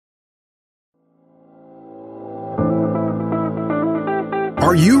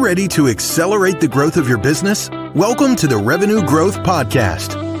Are you ready to accelerate the growth of your business? Welcome to the Revenue Growth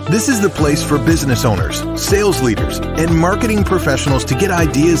Podcast. This is the place for business owners, sales leaders, and marketing professionals to get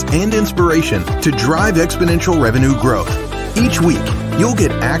ideas and inspiration to drive exponential revenue growth. Each week, you'll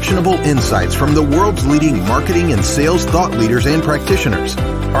get actionable insights from the world's leading marketing and sales thought leaders and practitioners.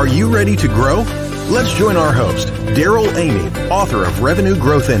 Are you ready to grow? Let's join our host, Darrell Amy, author of Revenue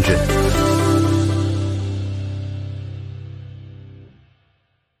Growth Engine.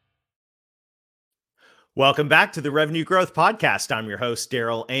 Welcome back to the Revenue Growth Podcast. I'm your host,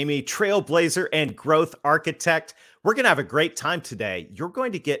 Darrell Amy, trailblazer and growth architect. We're going to have a great time today. You're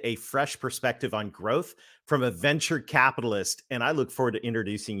going to get a fresh perspective on growth from a venture capitalist, and I look forward to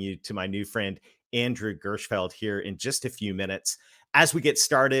introducing you to my new friend, Andrew Gershfeld, here in just a few minutes. As we get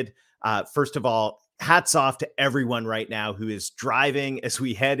started, first of all, hats off to everyone right now who is driving as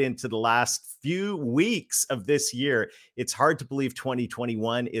we head into the last few weeks of this year. It's hard to believe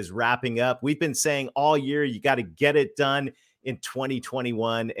 2021 is wrapping up. We've been saying all year, you got to get it done in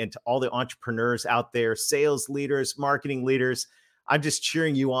 2021. And to all the entrepreneurs out there, sales leaders, marketing leaders, I'm just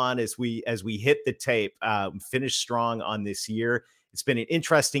cheering you on as we hit the tape, finish strong on this year. It's been an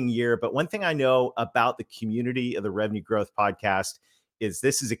interesting year, but one thing I know about the community of the Revenue Growth Podcast is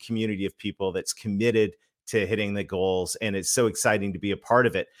this is a community of people that's committed to hitting the goals, and it's so exciting to be a part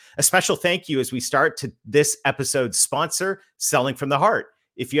of it. A special thank you as we start to this episode's sponsor, Selling from the Heart.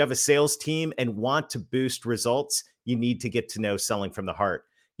 If you have a sales team and want to boost results, you need to get to know Selling from the Heart.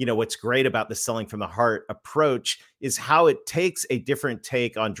 You know, what's great about the Selling from the Heart approach is how it takes a different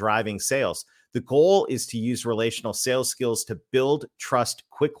take on driving sales. The goal is to use relational sales skills to build trust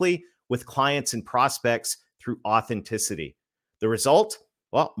quickly with clients and prospects through authenticity. The result?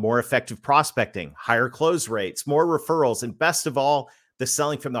 Well, more effective prospecting, higher close rates, more referrals, and best of all, the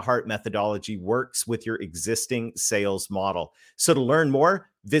Selling from the Heart methodology works with your existing sales model. So to learn more,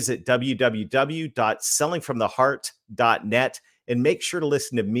 visit www.sellingfromtheheart.net and make sure to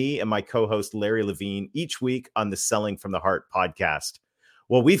listen to me and my co-host Larry Levine each week on the Selling from the Heart podcast.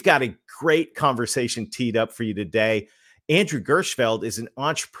 Well, we've got a great conversation teed up for you today. Andrew Gershfeld is an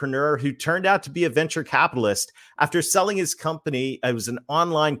entrepreneur who turned out to be a venture capitalist after selling his company. It was an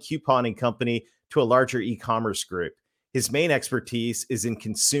online couponing company to a larger e-commerce group. His main expertise is in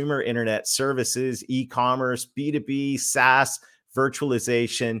consumer internet services, e-commerce, B2B, SaaS,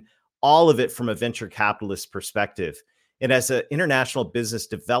 virtualization, all of it from a venture capitalist perspective. And as an international business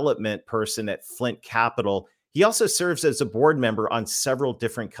development person at Flint Capital, he also serves as a board member on several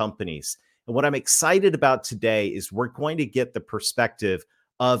different companies. And what I'm excited about today is we're going to get the perspective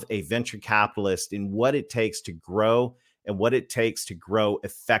of a venture capitalist in what it takes to grow and what it takes to grow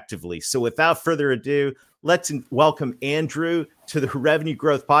effectively. So without further ado, let's welcome Andrew to the Revenue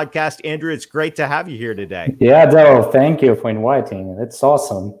Growth Podcast. Andrew, it's great to have you here today. Yeah, Darrell, thank you for inviting. That's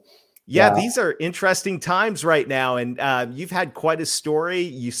awesome. Yeah, these are interesting times right now. And you've had quite a story.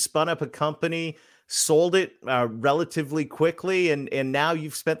 You spun up a company, sold it relatively quickly, and now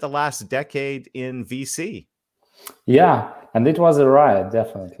you've spent the last decade in VC. Yeah, and it was a ride,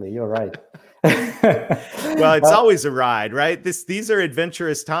 definitely. You're right. Well, it's always a ride, right? These are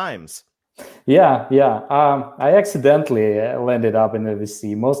adventurous times. Yeah. I accidentally landed up in the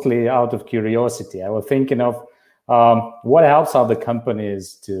VC, mostly out of curiosity. I was thinking of what helps other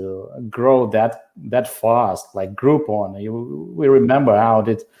companies to grow that fast, like Groupon. We remember how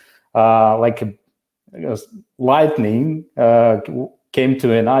it lightning came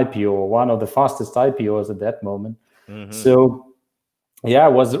to an IPO, one of the fastest IPOs at that moment. Mm-hmm. So, yeah, I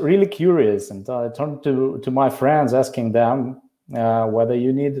was really curious, and I turned to my friends, asking them whether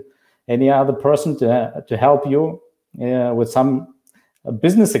you need any other person to help you with some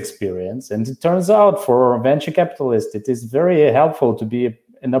business experience. And it turns out for a venture capitalist, it is very helpful to be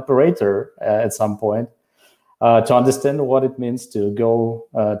an operator at some point. To understand what it means to go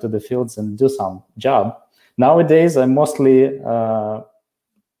to the fields and do some job. Nowadays, I'm mostly in the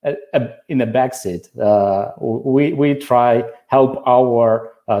backseat. We try help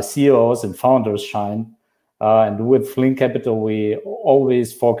our CEOs and founders shine. And with Flint Capital, we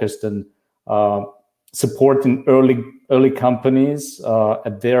always focused on supporting early companies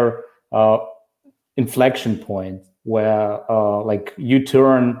at their inflection point, where like you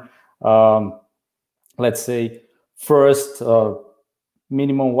turn. Let's say first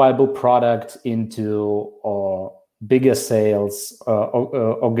minimum viable product into bigger sales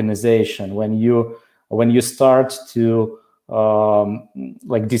organization. When you start to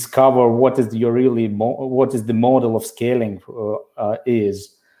like discover what is the model of scaling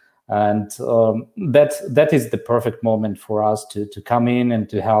is, and that is the perfect moment for us to come in and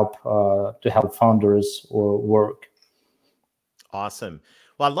to help founders work. Awesome.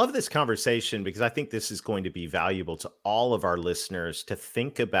 Well, I love this conversation because I think this is going to be valuable to all of our listeners to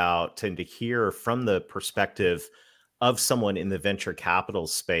think about and to hear from the perspective of someone in the venture capital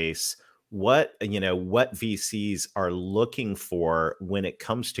space what VCs are looking for when it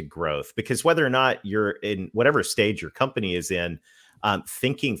comes to growth. Because whether or not you're in whatever stage your company is in,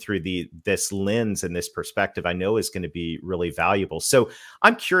 thinking through this lens and this perspective, I know is going to be really valuable. So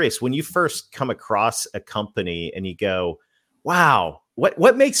I'm curious, when you first come across a company and you go, wow,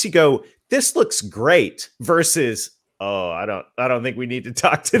 what makes you go, this looks great versus, oh, I don't think we need to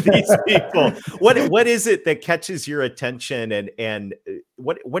talk to these people. What is it that catches your attention, and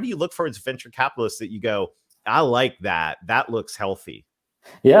what do you look for as venture capitalists that you go, I like that. That looks healthy.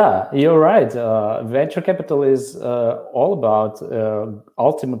 Yeah, you're right. Venture capital is all about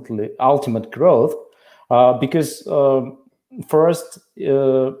ultimate growth, because first,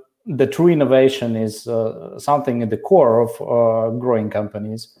 the true innovation is something at the core of growing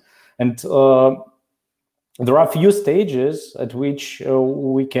companies, and there are a few stages at which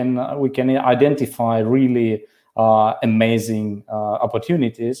we can identify really amazing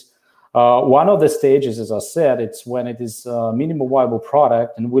opportunities. One of the stages, as I said, it's when it is a minimum viable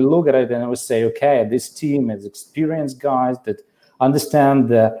product, and we look at it and we say, okay, this team is experienced guys that understand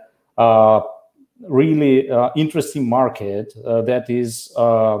the really interesting market that is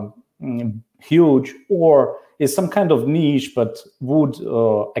huge or is some kind of niche, but would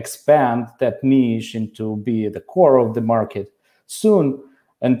expand that niche into be the core of the market soon.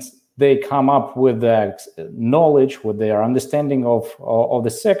 And they come up with their knowledge, with their understanding of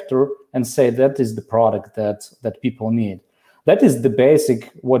the sector, and say that is the product that people need. That is the basic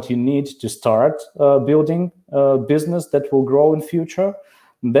what you need to start building a business that will grow in future.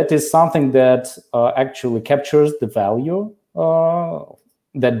 That is something that actually captures the value,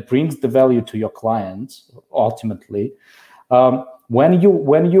 that brings the value to your clients ultimately. When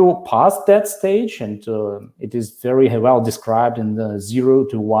you pass that stage, and it is very well described in the 0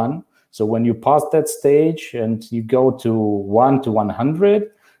 to 1. So when you pass that stage and you go to 1 to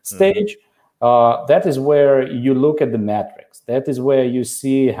 100 stage, that is where you look at the metrics. That is where you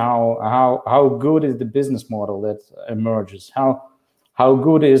see how good is the business model that emerges. How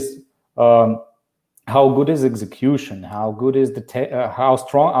good is execution? How good is how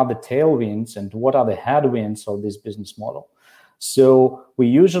strong are the tailwinds, and what are the headwinds of this business model? So we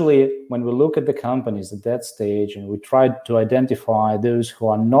usually, when we look at the companies at that stage, and we try to identify those who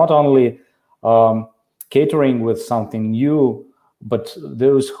are not only catering with something new, but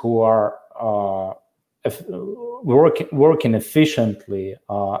those who are working efficiently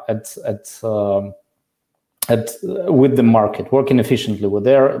with the market, working efficiently with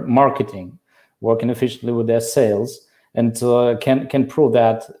their marketing, working efficiently with their sales, and can prove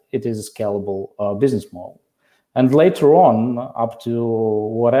that it is a scalable business model. And later on, up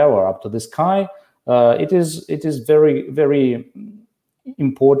to the sky, it is very, very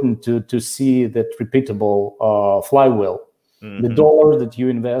important to see that repeatable flywheel. Mm-hmm. The dollar that you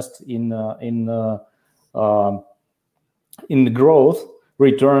invest in the growth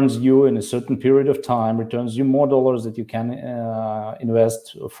returns you in a certain period of time, returns you more dollars that you can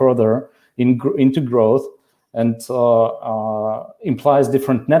invest further into growth, and implies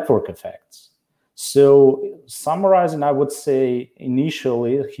different network effects. So summarizing, I would say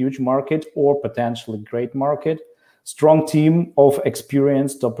initially a huge market or potentially great market, strong team of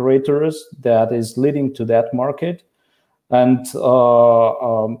experienced operators that is leading to that market, and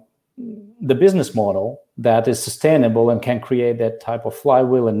the business model that is sustainable and can create that type of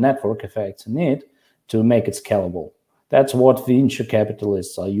flywheel and network effects in it to make it scalable. That's what venture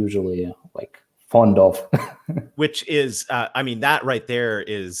capitalists are usually fond of. Which is, that right there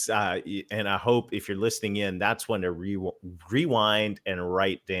is, and I hope if you're listening in, that's when to rewind and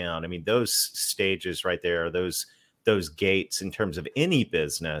write down. Those stages right there, those gates in terms of any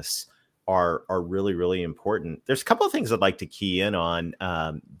business are really, really important. There's a couple of things I'd like to key in on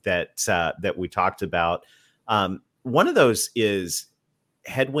that we talked about. One of those is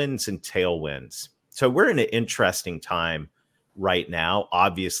headwinds and tailwinds. So we're in an interesting time right now.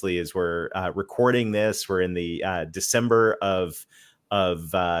 Obviously, as we're recording this, we're in the December of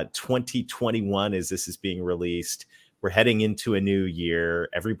 2021 as this is being released. We're heading into a new year.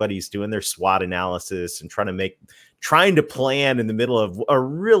 Everybody's doing their SWOT analysis and trying to plan in the middle of a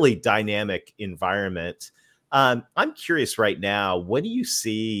really dynamic environment. I'm curious right now, what do you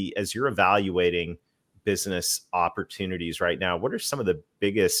see as you're evaluating business opportunities right now? What are some of the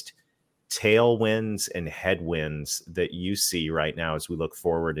biggest tailwinds and headwinds that you see right now as we look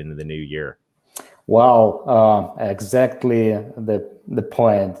forward into the new year? Wow, exactly the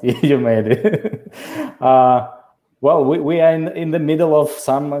point you made. Well, we are in the middle of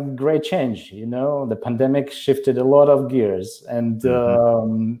some great change. The pandemic shifted a lot of gears, and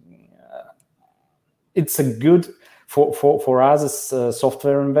it's a good for us as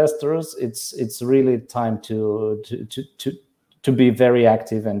software investors. It's really time to be very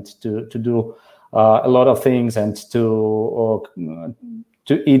active and to do a lot of things and to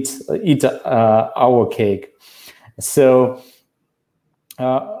eat our cake. So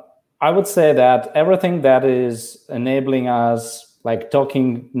I would say that everything that is enabling us, like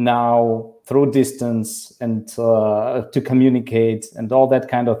talking now through distance and to communicate and all that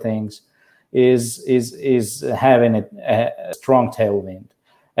kind of things, is having a strong tailwind.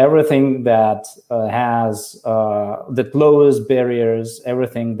 Everything that has that lowers barriers,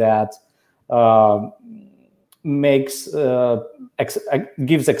 everything that makes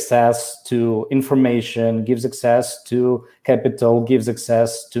gives access to information, gives access to capital, gives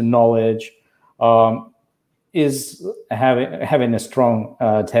access to knowledge, is having a strong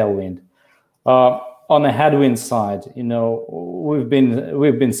tailwind. On the headwind side, we've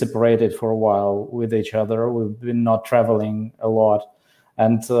been separated for a while with each other. We've been not traveling a lot,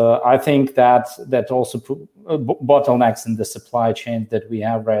 and I think that also bottlenecks in the supply chain that we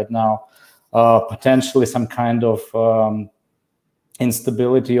have right now. Potentially some kind of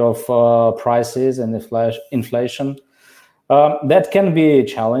instability of prices and inflation. That can be a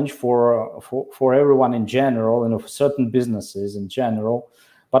challenge for everyone in general and for certain businesses in general.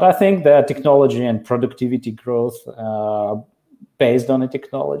 But I think that technology and productivity growth based on the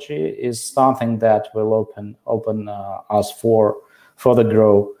technology is something that will open us for the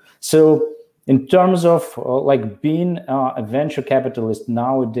growth. So in terms of being a venture capitalist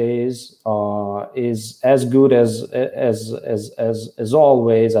nowadays is as good as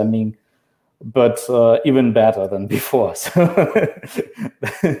always. I mean, but even better than before.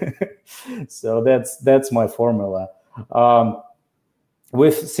 So that's my formula.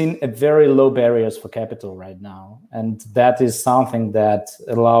 We've seen a very low barriers for capital right now, and that is something that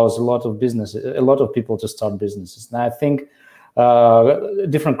allows a lot of people to start businesses. And I think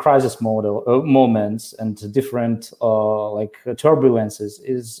different crisis moments and different turbulences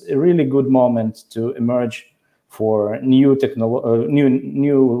is a really good moment to emerge for new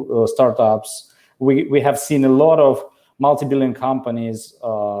startups. We have seen a lot of multi-billion companies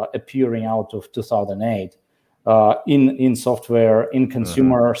appearing out of 2008 in software, in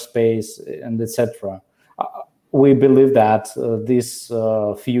consumer space, and etc. We believe that these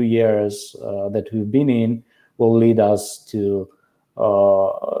few years that we've been in will lead us to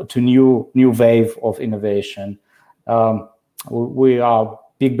new wave of innovation. We are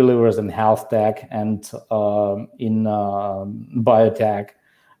big believers in health tech and in biotech.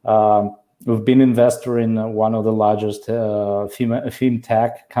 We've been investor in one of the largest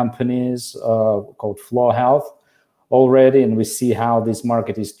fintech companies called Flow Health already, and we see how this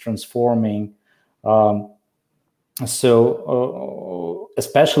market is transforming. So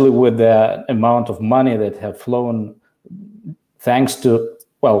especially with the amount of money that have flown thanks to,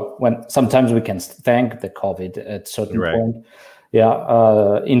 when sometimes we can thank the COVID at certain point,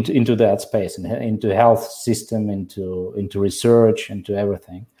 into that space and into health system, into research, into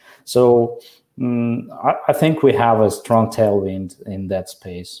everything. So I think we have a strong tailwind in that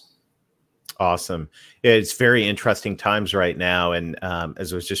space. Awesome. It's very interesting times right now. And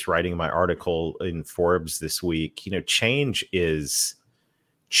as I was just writing my article in Forbes this week, change is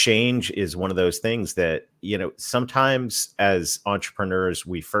one of those things that, sometimes as entrepreneurs,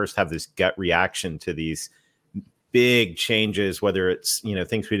 we first have this gut reaction to these big changes, whether it's,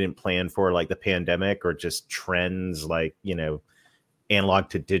 things we didn't plan for, like the pandemic, or just trends like, analog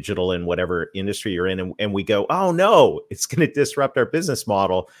to digital in whatever industry you're in. And we go, oh no, it's going to disrupt our business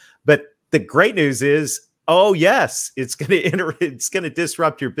model. But the great news is, oh yes, it's going to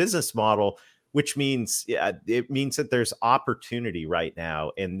disrupt your business model, which means, it means that there's opportunity right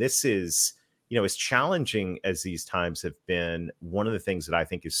now. And this is, as challenging as these times have been, one of the things that I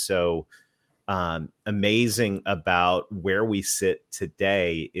think is so amazing about where we sit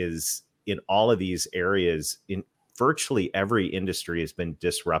today is in all of these areas, in virtually every industry has been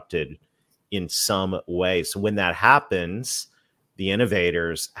disrupted in some way. So when that happens, the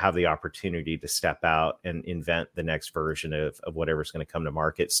innovators have the opportunity to step out and invent the next version of whatever's going to come to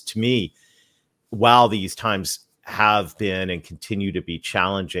markets. To me, while these times have been and continue to be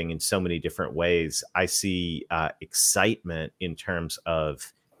challenging in so many different ways, I see excitement in terms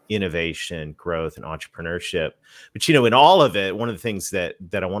of innovation, growth, and entrepreneurship. But, in all of it, one of the things that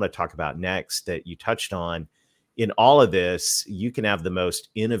I want to talk about next that you touched on, in all of this, you can have the most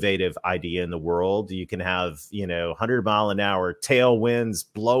innovative idea in the world. You can have, 100-mile-an-hour tailwinds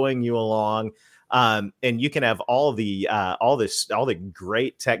blowing you along. And you can have all the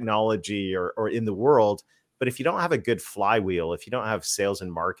great technology or in the world, but if you don't have a good flywheel, if you don't have sales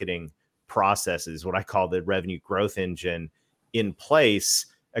and marketing processes, what I call the revenue growth engine in place,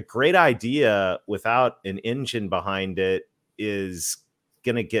 a great idea without an engine behind it is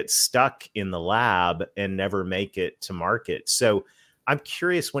going to get stuck in the lab and never make it to market. So I'm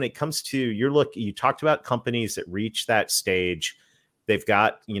curious, when it comes to you talked about companies that reach that stage, they've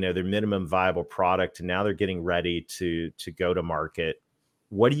got, their minimum viable product, and now they're getting ready to go to market.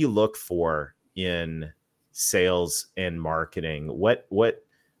 What do you look for in sales and marketing? What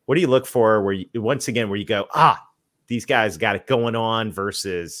do you look for where you go, these guys got it going on,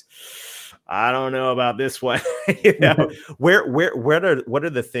 versus I don't know about this one? What are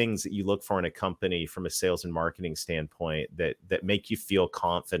the things that you look for in a company from a sales and marketing standpoint that make you feel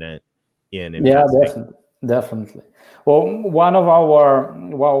confident in investing? Yeah, definitely. Well, one of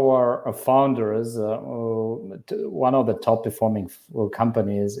our founders, one of the top performing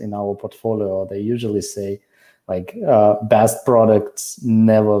companies in our portfolio, they usually say, like, best products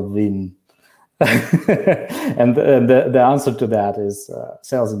never win. And the answer to that is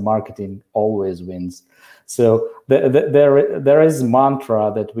sales and marketing always wins. So there is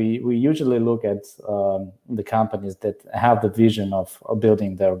mantra that we usually look at the companies that have the vision of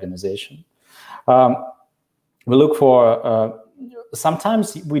building the organization. We look for,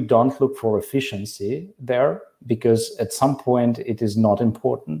 sometimes we don't look for efficiency there, because at some point it is not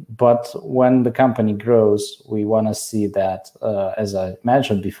important. But when the company grows, we want to see that, as I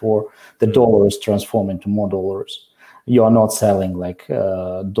mentioned before, the dollars transform into more dollars. You are not selling like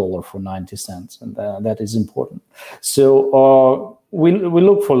 $1 for 90 cents, and that is important. So we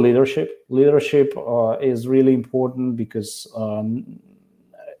look for leadership. Leadership is really important, because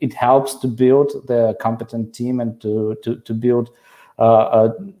it helps to build the competent team and to build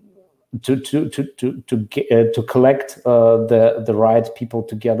to collect the right people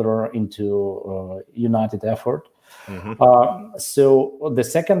together into united effort. Mm-hmm. So the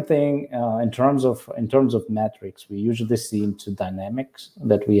second thing, in terms of metrics, we usually see into dynamics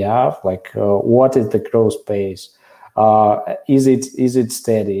that we have, like what is the growth pace? Is it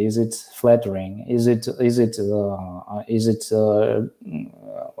steady? Is it flattering? Is it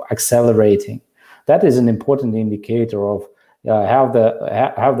accelerating? That is an important indicator of have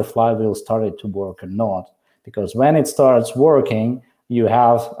the flywheel started to work or not. Because when it starts working, you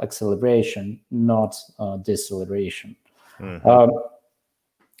have acceleration, not deceleration. Mm-hmm.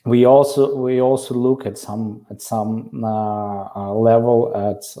 We also look at some level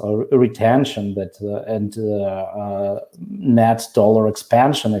at retention and net dollar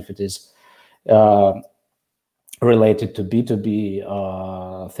expansion, if it is related to B2B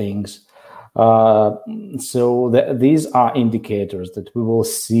things. So these are indicators that we will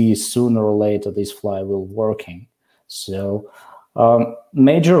see sooner or later this flywheel working. So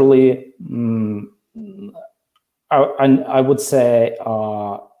majorly, I would say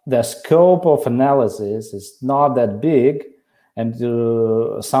the scope of analysis is not that big, and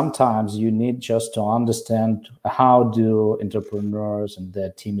sometimes you need just to understand how do entrepreneurs and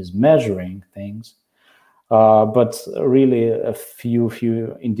their team is measuring things. But really a few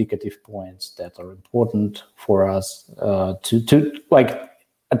indicative points that are important for us to like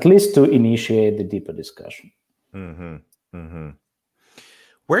at least to initiate the deeper discussion. Mm-hmm. Mm-hmm.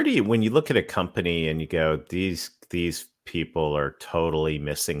 Where do you, when you look at a company and you go, these people are totally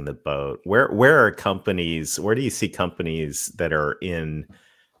missing the boat? Where do you see companies that are in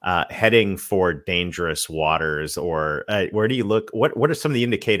heading for dangerous waters, or where do you look? What are some of the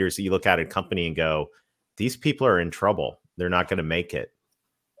indicators that you look at a company and go, these people are in trouble, they're not going to make it?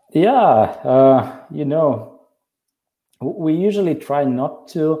 Yeah, we usually try not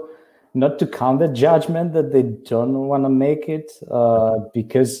to count the judgment that they don't want to make it,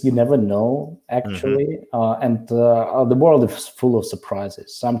 because you never know, actually. Mm-hmm. And the world is full of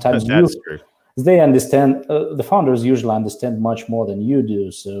surprises. Sometimes true. They understand, the founders usually understand much more than you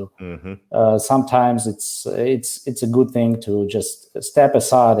do. So mm-hmm. Sometimes it's a good thing to just step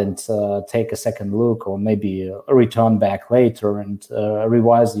aside and take a second look, or maybe return back later and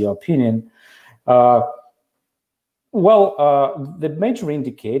revise your opinion. The major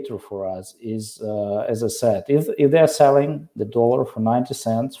indicator for us is, as I said, if they're selling the $1 for 90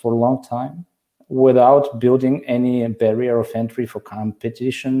 cents for a long time without building any barrier of entry for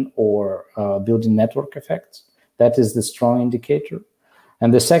competition or building network effects, that is the strong indicator.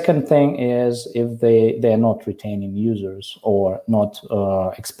 And the second thing is if they're not retaining users or not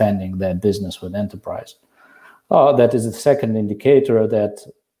expanding their business with enterprise. That is the second indicator that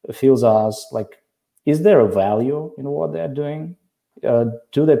feels us like, is there a value in what they're doing?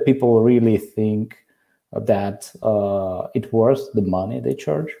 do the people really think that it worth the money they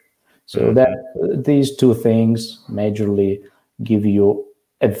charge? So that these two things majorly give you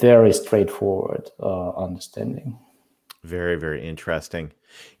a very straightforward understanding. Very, very interesting.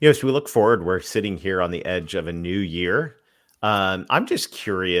 As we look forward, we're sitting here on the edge of a new year. I'm just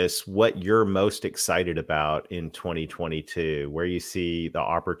curious what you're most excited about in 2022, where you see the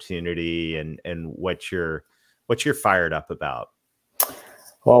opportunity and what you're fired up about.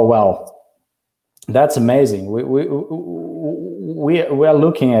 Oh, well, that's amazing. We are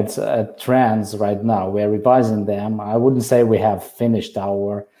looking at trends right now. We're revising them. I wouldn't say we have finished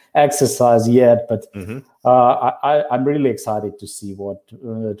our exercise yet, but I'm really excited to see what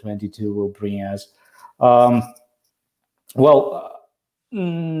 22 will bring us.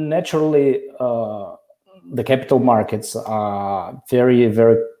 Naturally, the capital markets are very,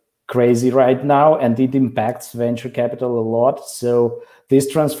 very crazy right now, and it impacts venture capital a lot. So this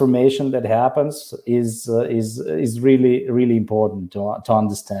transformation that happens is really, really important to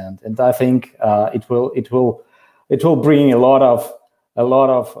understand, and I think it will bring a lot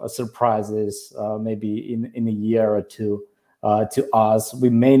of surprises, maybe in a year or two. To us, we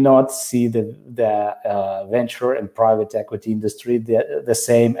may not see the venture and private equity industry the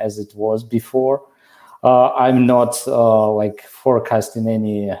same as it was before. I'm not forecasting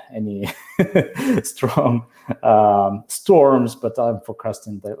any strong storms, but I'm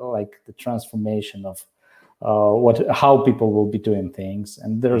forecasting the transformation of how people will be doing things.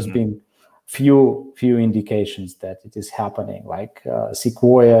 And there's been few indications that it is happening. Like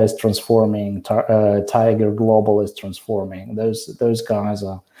Sequoia is transforming, Tiger Global is transforming. Those guys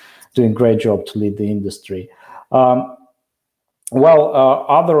are doing a great job to lead the industry.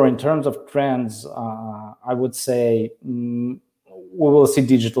 Other in terms of trends, I would say we will see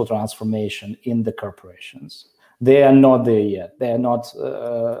digital transformation in the corporations. They are not there yet. They are not.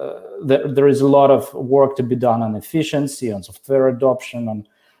 There is a lot of work to be done on efficiency, on software adoption, on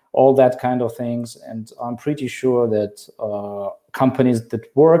all that kind of things. And I'm pretty sure that companies that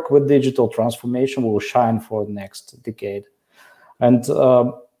work with digital transformation will shine for the next decade. And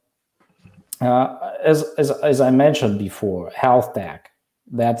as I mentioned before, health tech,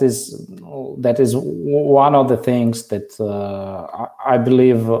 that is one of the things that I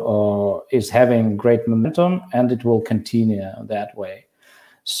believe is having great momentum, and it will continue that way.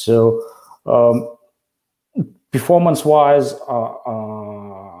 So performance-wise,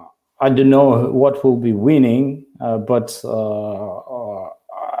 I don't know what will be winning, but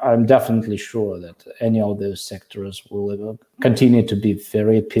I'm definitely sure that any of those sectors will continue to be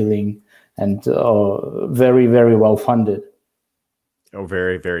very appealing and very, very well funded. Oh,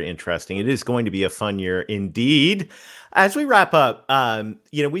 very, very interesting. It is going to be a fun year indeed. As we wrap up,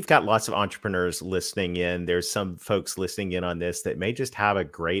 we've got lots of entrepreneurs listening in. There's some folks listening in on this that may just have a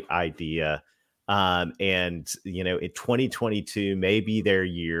great idea. In 2022 may be their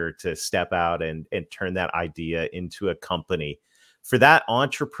year to step out and turn that idea into a company. For that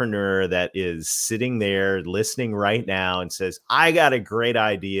entrepreneur that is sitting there listening right now and says, I got a great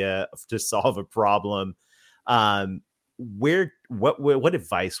idea to solve a problem. What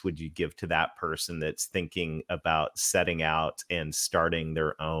advice would you give to that person that's thinking about setting out and starting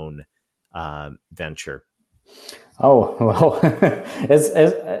their own venture? Oh, well, as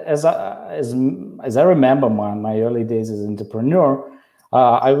I remember my early days as an entrepreneur,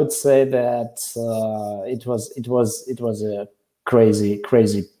 I would say that it was a crazy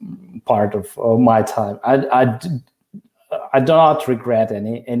part of my time. I do not regret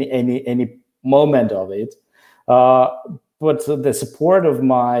any moment of it, but the support of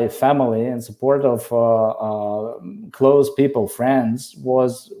my family and support of close people, friends,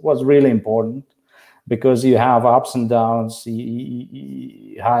 was really important. Because you have ups and downs,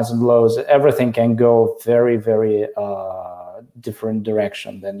 highs and lows. Everything can go very, very different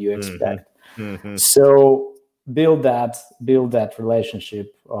direction than you expect. So build that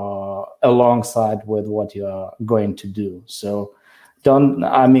relationship alongside with what you are going to do. So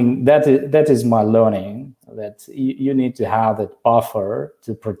that is my learning, that you need to have that buffer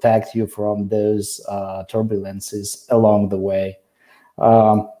to protect you from those turbulences along the way.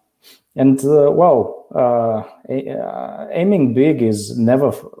 Aiming big is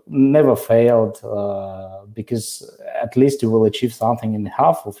never failed, because at least you will achieve something in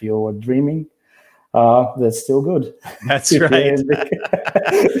half of your dreaming. That's still good. That's right.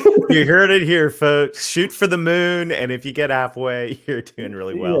 You heard it here, folks. Shoot for the moon, and if you get halfway, you're doing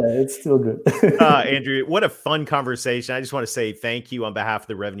really well. Yeah, it's still good. Andrew, what a fun conversation. I just want to say thank you on behalf of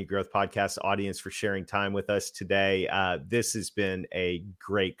the Revenue Growth Podcast audience for sharing time with us today. This has been a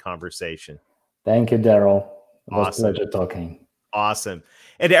great conversation. Thank you, Daryl. It was awesome. a pleasure talking. Awesome.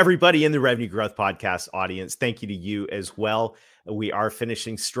 And to everybody in the Revenue Growth Podcast audience, thank you to you as well. We are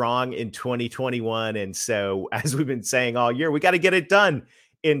finishing strong in 2021. And so, as we've been saying all year, we got to get it done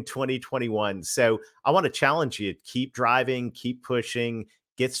in 2021. So I want to challenge you, keep driving, keep pushing,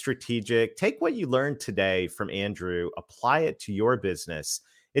 get strategic, take what you learned today from Andrew, apply it to your business.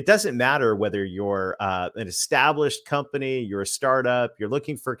 It doesn't matter whether you're an established company, you're a startup, you're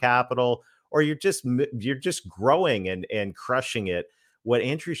looking for capital, or you're just growing and crushing it. What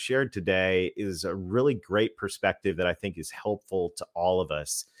Andrew shared today is a really great perspective that I think is helpful to all of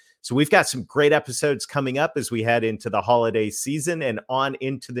us. So we've got some great episodes coming up as we head into the holiday season and on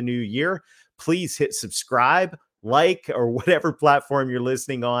into the new year. Please hit subscribe, like, or whatever platform you're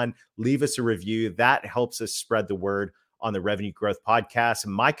listening on. Leave us a review. That helps us spread the word on the Revenue Growth Podcast.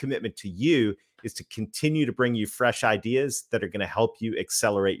 And my commitment to you is to continue to bring you fresh ideas that are going to help you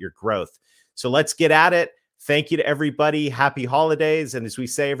accelerate your growth. So let's get at it. Thank you to everybody. Happy holidays. And as we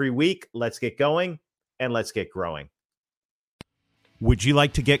say every week, let's get going and let's get growing. Would you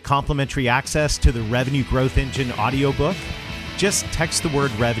like to get complimentary access to the Revenue Growth Engine audiobook? Just text the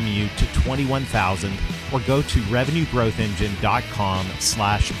word revenue to 21,000 or go to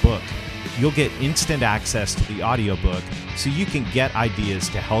revenuegrowthengine.com/book. You'll get instant access to the audiobook so you can get ideas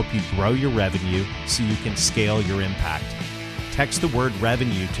to help you grow your revenue so you can scale your impact. Text the word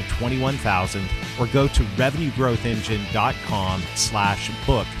revenue to 21,000 or go to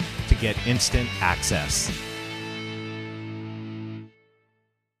revenuegrowthengine.com/book to get instant access.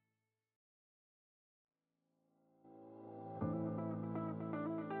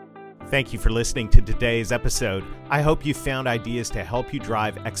 Thank you for listening to today's episode. I hope you found ideas to help you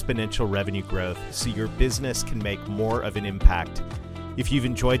drive exponential revenue growth so your business can make more of an impact. If you've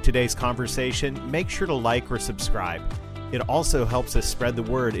enjoyed today's conversation, make sure to like or subscribe. It also helps us spread the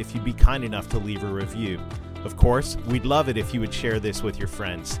word if you'd be kind enough to leave a review. Of course, we'd love it if you would share this with your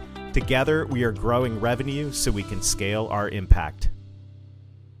friends. Together, we are growing revenue so we can scale our impact.